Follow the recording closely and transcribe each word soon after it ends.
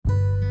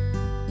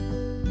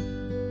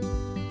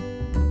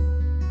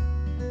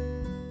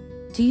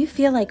Do you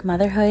feel like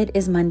motherhood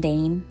is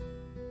mundane?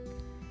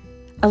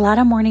 A lot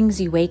of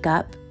mornings you wake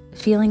up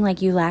feeling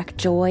like you lack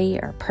joy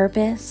or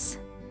purpose?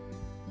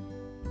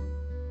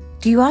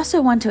 Do you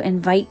also want to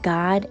invite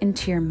God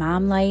into your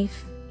mom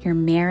life, your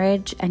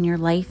marriage, and your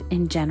life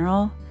in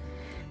general,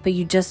 but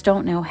you just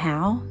don't know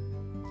how?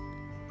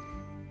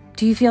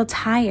 Do you feel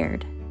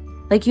tired,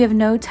 like you have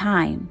no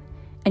time,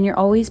 and you're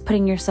always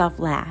putting yourself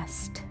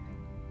last?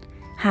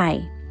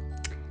 Hi,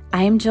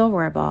 I am Jill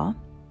Rohrbal,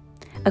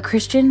 a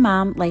Christian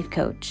mom life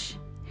coach,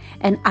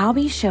 and I'll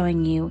be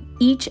showing you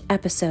each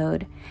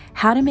episode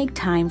how to make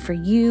time for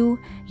you,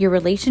 your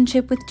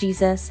relationship with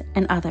Jesus,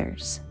 and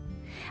others.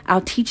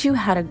 I'll teach you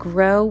how to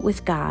grow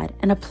with God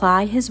and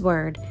apply His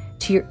Word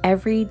to your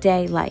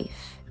everyday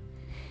life.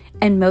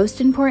 And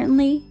most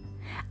importantly,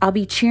 I'll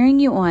be cheering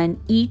you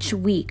on each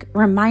week,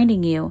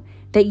 reminding you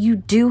that you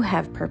do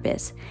have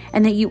purpose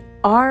and that you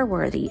are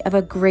worthy of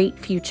a great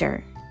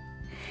future.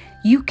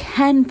 You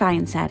can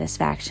find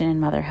satisfaction in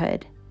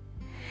motherhood.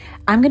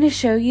 I'm going to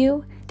show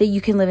you that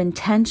you can live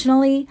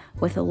intentionally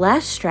with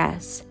less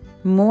stress,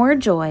 more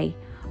joy,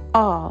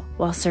 all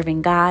while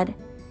serving God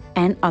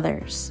and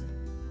others.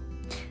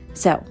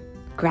 So,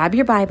 grab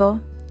your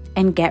Bible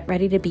and get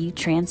ready to be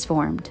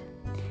transformed.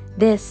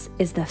 This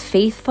is the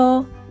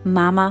Faithful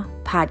Mama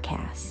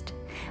Podcast,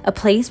 a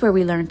place where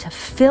we learn to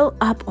fill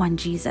up on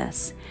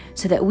Jesus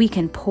so that we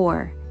can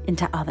pour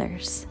into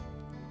others.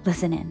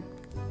 Listen in.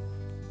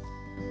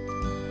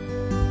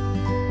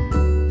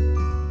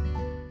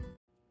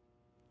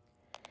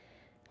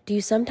 Do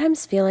you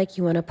sometimes feel like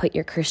you want to put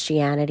your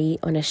Christianity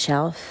on a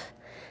shelf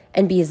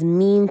and be as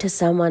mean to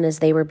someone as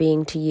they were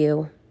being to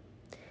you?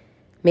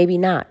 Maybe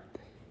not.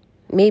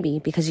 Maybe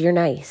because you're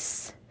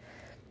nice.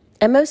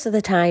 And most of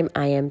the time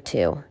I am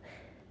too.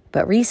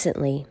 But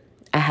recently,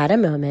 I had a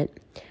moment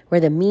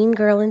where the mean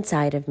girl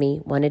inside of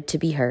me wanted to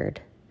be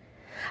heard.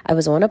 I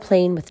was on a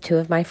plane with two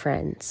of my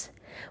friends.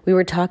 We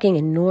were talking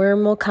in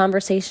normal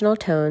conversational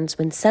tones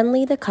when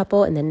suddenly the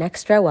couple in the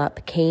next row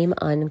up came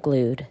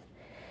unglued.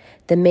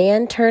 The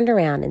man turned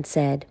around and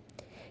said,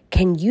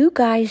 "Can you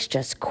guys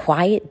just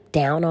quiet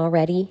down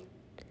already?"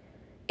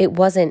 It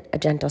wasn't a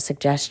gentle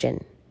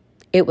suggestion.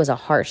 It was a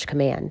harsh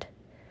command.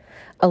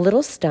 A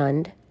little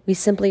stunned, we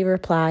simply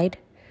replied,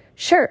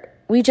 "Sure,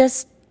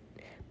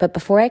 But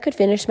before I could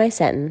finish my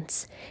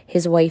sentence,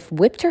 his wife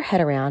whipped her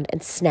head around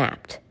and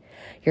snapped,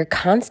 "Your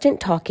constant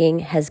talking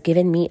has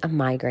given me a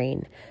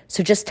migraine,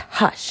 so just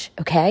hush,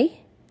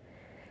 okay?"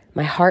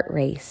 My heart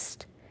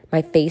raced,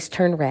 my face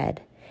turned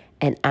red,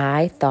 and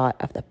I thought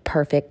of the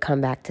perfect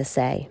comeback to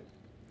say.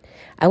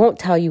 I won't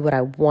tell you what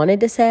I wanted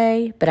to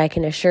say, but I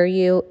can assure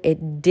you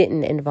it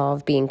didn't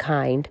involve being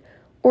kind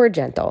or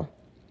gentle.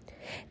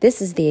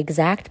 This is the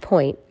exact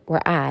point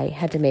where I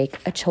had to make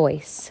a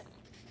choice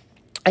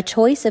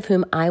of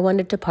whom I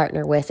wanted to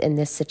partner with in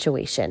this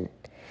situation,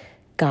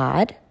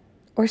 God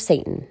or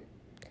Satan.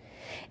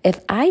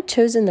 If I'd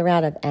chosen the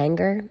route of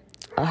anger,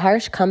 a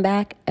harsh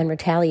comeback, and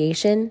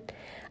retaliation,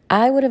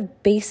 I would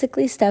have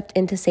basically stepped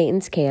into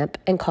Satan's camp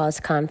and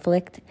caused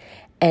conflict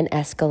and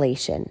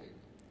escalation.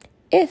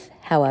 If,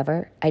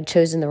 however, I'd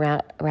chosen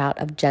the route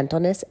of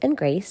gentleness and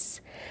grace,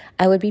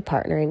 I would be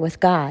partnering with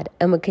God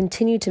and would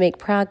continue to make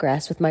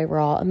progress with my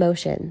raw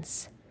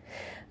emotions.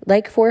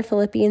 Like 4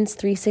 Philippians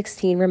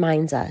 3:16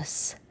 reminds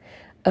us,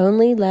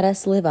 only let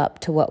us live up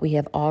to what we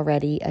have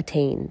already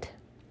attained.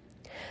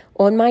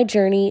 On my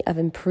journey of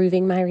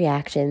improving my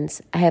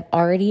reactions, I have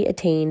already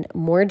attained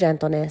more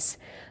gentleness,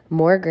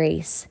 more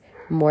grace,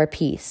 more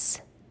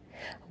peace.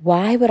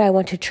 Why would I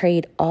want to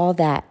trade all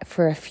that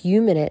for a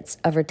few minutes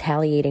of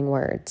retaliating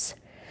words?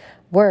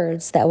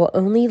 Words that will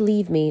only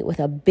leave me with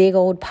a big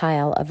old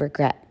pile of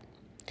regret.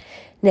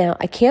 Now,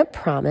 I can't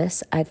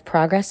promise I've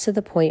progressed to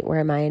the point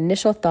where my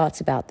initial thoughts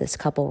about this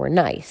couple were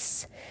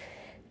nice.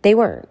 They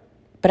weren't,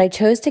 but I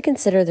chose to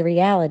consider the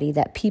reality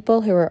that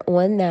people who are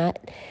on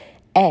that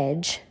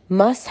edge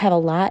must have a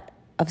lot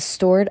of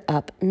stored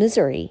up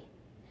misery.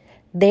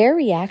 Their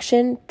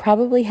reaction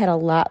probably had a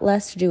lot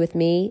less to do with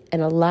me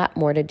and a lot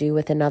more to do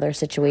with another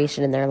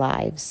situation in their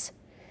lives.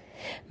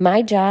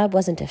 My job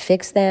wasn't to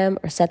fix them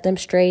or set them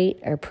straight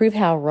or prove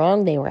how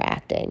wrong they were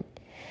acting.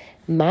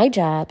 My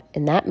job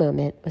in that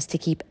moment was to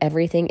keep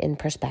everything in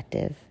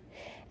perspective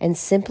and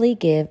simply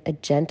give a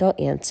gentle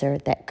answer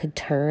that could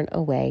turn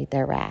away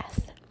their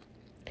wrath.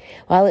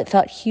 While it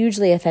felt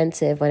hugely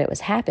offensive when it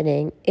was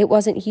happening, it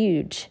wasn't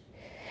huge.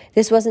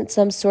 This wasn't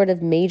some sort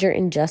of major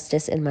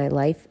injustice in my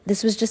life.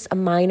 This was just a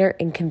minor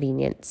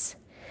inconvenience.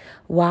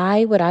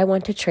 Why would I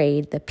want to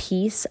trade the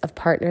peace of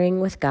partnering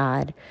with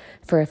God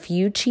for a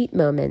few cheap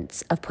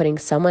moments of putting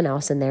someone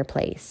else in their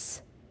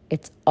place?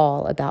 It's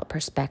all about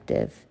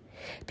perspective.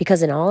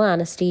 Because in all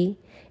honesty,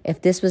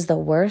 if this was the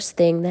worst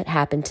thing that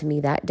happened to me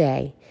that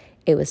day,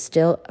 it was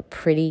still a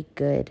pretty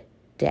good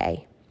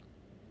day.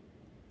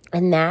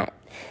 And that,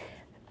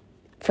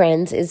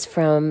 friends, is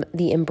from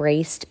the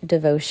Embraced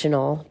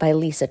Devotional by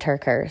Lisa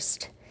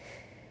TerKeurst.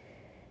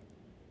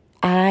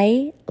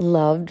 I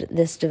loved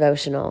this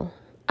devotional.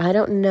 I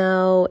don't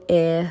know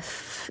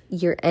if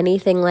you're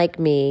anything like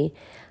me,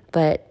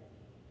 but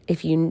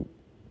if you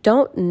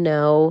don't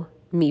know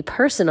me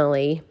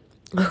personally,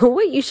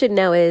 what you should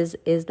know is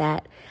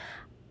that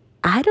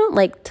I don't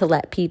like to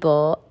let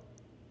people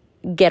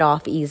get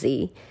off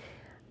easy.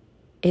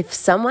 If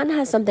someone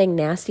has something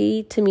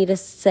nasty to me to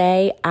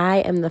say, I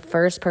am the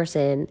first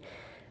person,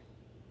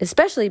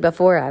 especially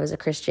before I was a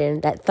Christian,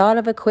 that thought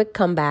of a quick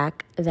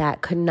comeback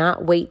that could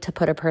not wait to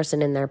put a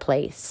person in their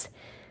place.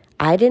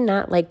 I did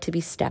not like to be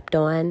stepped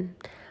on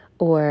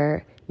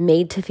or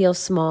made to feel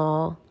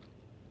small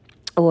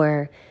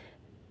or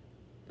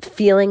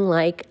feeling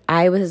like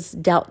I was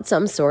dealt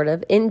some sort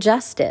of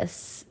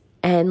injustice.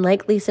 And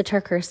like Lisa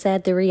Turker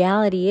said, the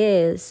reality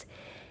is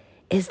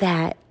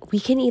that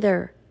we can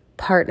either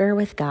partner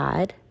with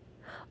God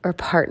or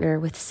partner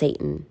with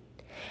Satan.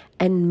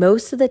 And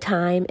most of the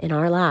time in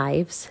our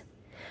lives,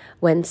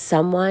 when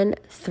someone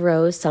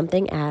throws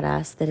something at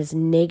us that is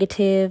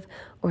negative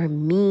or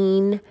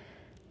mean,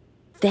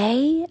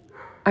 they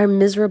are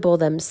miserable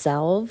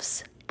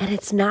themselves, and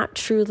it's not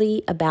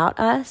truly about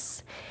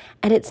us,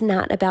 and it's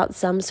not about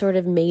some sort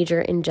of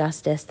major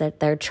injustice that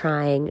they're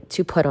trying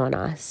to put on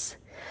us.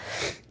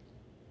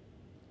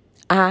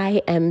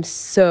 I am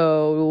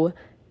so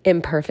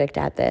imperfect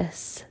at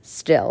this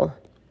still.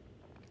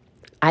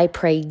 I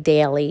pray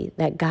daily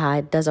that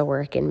God does a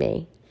work in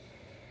me.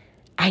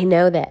 I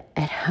know that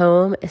at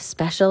home,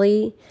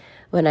 especially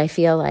when I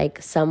feel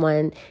like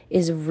someone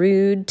is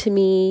rude to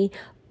me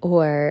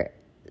or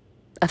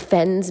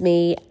offends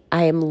me,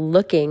 I am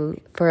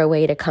looking for a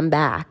way to come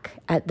back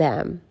at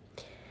them.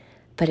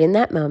 But in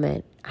that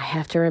moment, I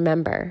have to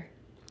remember,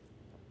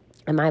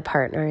 am I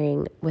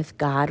partnering with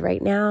God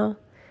right now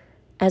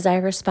as I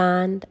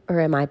respond, or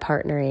am I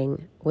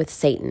partnering with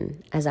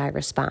Satan as I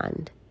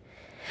respond?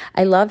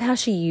 I love how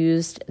she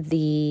used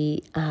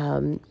the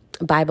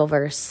Bible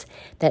verse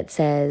that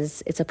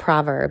says, it's a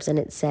Proverbs, and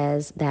it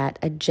says that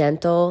a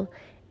gentle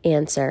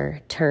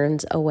answer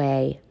turns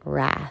away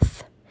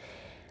wrath.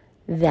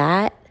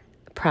 That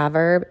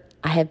proverb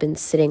I have been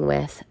sitting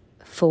with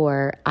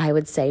for, I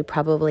would say,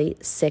 probably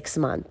 6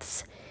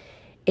 months.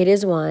 It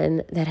is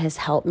one that has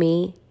helped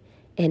me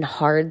in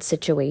hard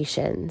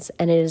situations,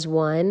 and it is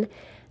one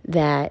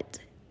that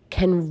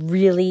can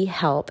really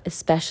help,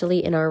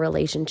 especially in our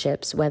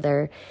relationships,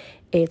 whether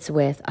it's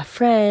with a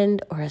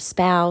friend or a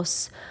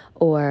spouse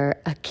or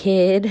a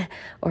kid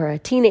or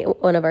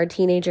one of our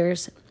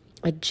teenagers.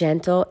 A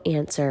gentle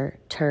answer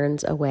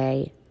turns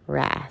away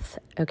wrath,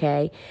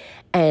 okay?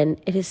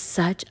 And it is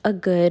such a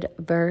good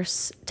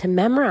verse to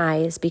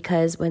memorize,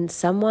 because when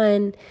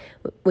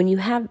you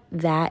have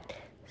that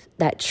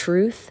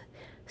truth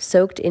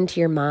soaked into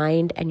your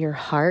mind and your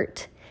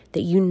heart,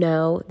 that you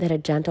know that a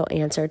gentle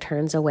answer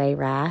turns away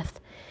wrath,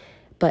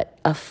 but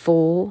a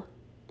fool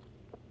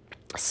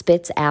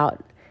spits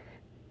out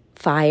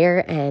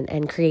fire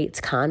and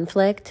creates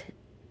conflict.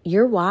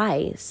 You're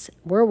wise.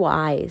 We're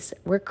wise.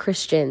 We're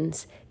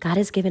Christians. God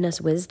has given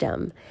us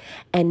wisdom,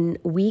 and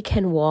we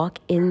can walk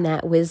in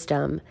that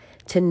wisdom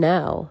to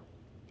know,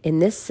 in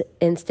this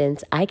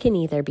instance, I can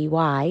either be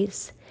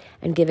wise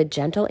and give a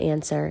gentle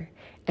answer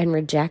and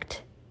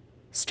reject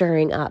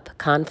stirring up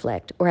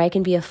conflict, or I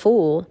can be a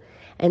fool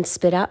and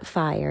spit out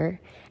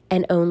fire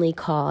and only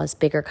cause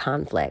bigger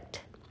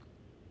conflict.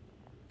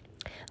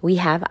 We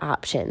have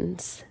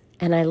options,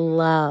 and I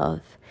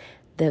love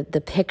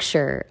the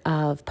picture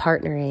of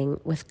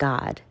partnering with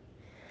God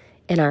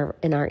in our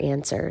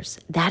answers.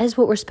 That is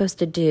what we're supposed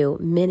to do,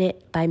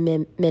 minute by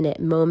minute,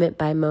 moment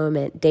by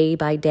moment, day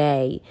by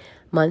day,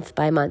 month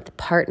by month,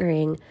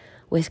 partnering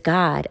with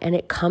God. And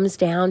it comes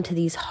down to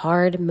these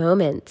hard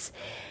moments.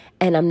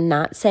 And I'm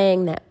not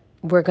saying that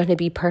we're going to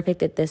be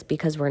perfect at this,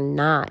 because we're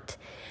not,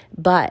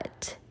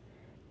 but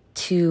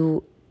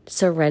to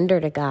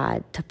surrender to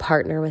God, to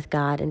partner with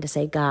God, and to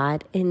say,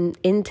 God,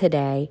 in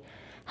today,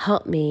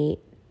 help me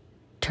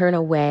turn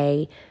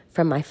away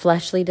from my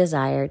fleshly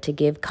desire to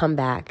give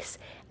comebacks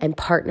and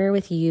partner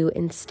with you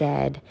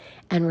instead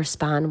and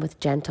respond with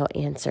gentle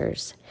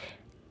answers.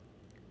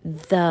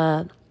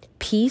 The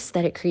peace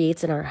that it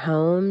creates in our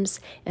homes,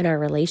 in our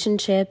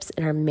relationships,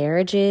 in our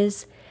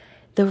marriages,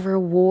 the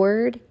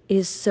reward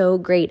is so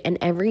great. And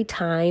every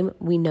time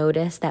we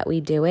notice that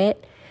we do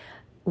it,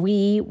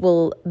 we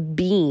will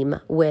beam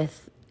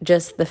with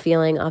just the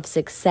feeling of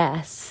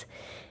success,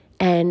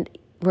 and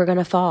we're going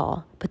to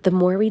fall. But the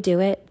more we do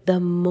it,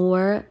 the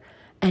more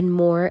and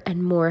more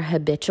and more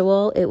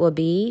habitual it will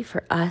be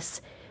for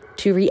us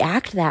to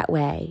react that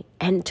way.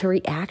 And to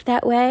react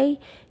that way,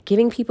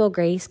 giving people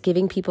grace,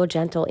 giving people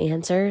gentle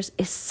answers,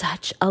 is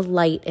such a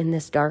light in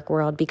this dark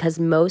world, because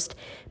most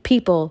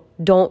people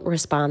don't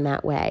respond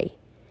that way.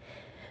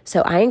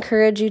 So I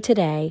encourage you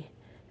today,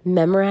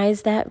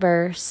 memorize that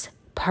verse,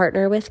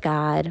 partner with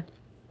God,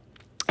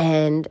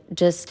 and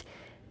just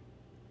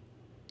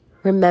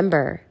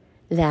remember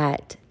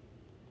that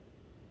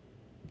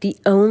the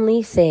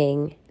only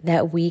thing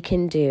that we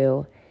can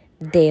do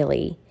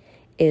daily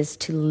is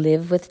to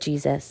live with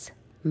Jesus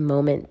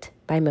moment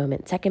by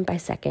moment, second by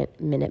second,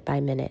 minute by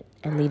minute,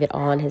 and leave it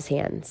all in His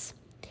hands.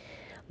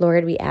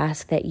 Lord, we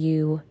ask that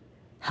you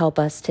help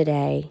us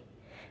today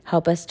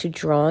Help us to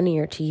draw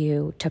near to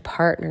you, to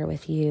partner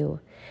with you,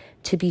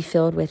 to be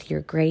filled with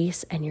your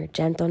grace and your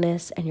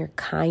gentleness and your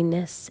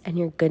kindness and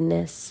your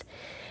goodness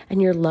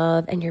and your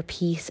love and your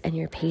peace and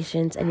your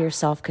patience and your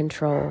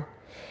self-control.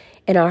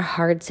 In our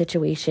hard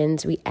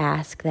situations, we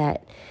ask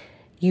that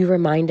you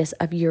remind us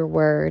of your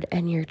word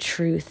and your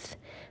truth.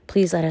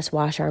 Please let us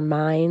wash our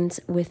minds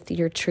with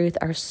your truth,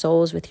 our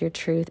souls with your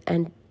truth,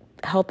 and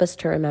help us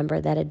to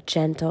remember that a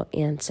gentle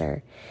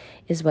answer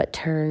is what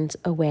turns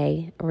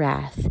away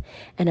wrath,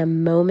 and a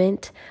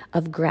moment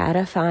of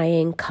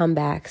gratifying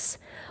comebacks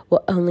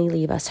will only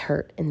leave us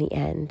hurt in the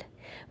end.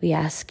 We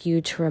ask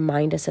you to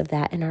remind us of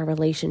that in our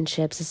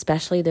relationships,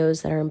 especially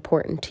those that are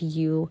important to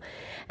you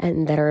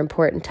and that are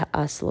important to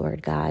us,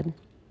 Lord God.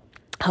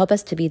 Help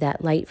us to be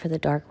that light for the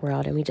dark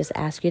world, and we just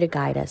ask you to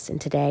guide us in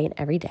today and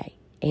every day.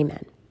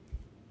 Amen.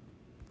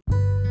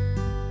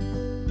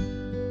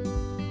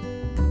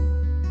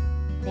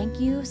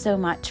 Thank you so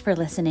much for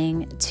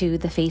listening to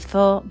the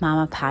Faithful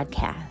Mama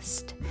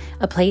podcast,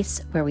 a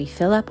place where we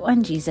fill up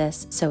on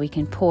Jesus so we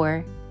can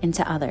pour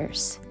into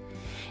others.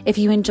 If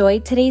you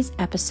enjoyed today's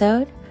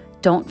episode,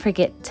 don't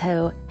forget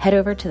to head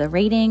over to the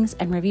ratings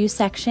and review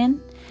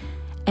section.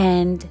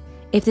 And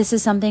if this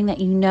is something that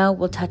you know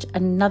will touch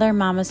another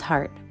mama's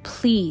heart,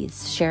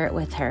 please share it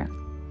with her.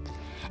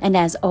 And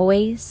as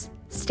always,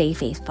 stay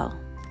faithful.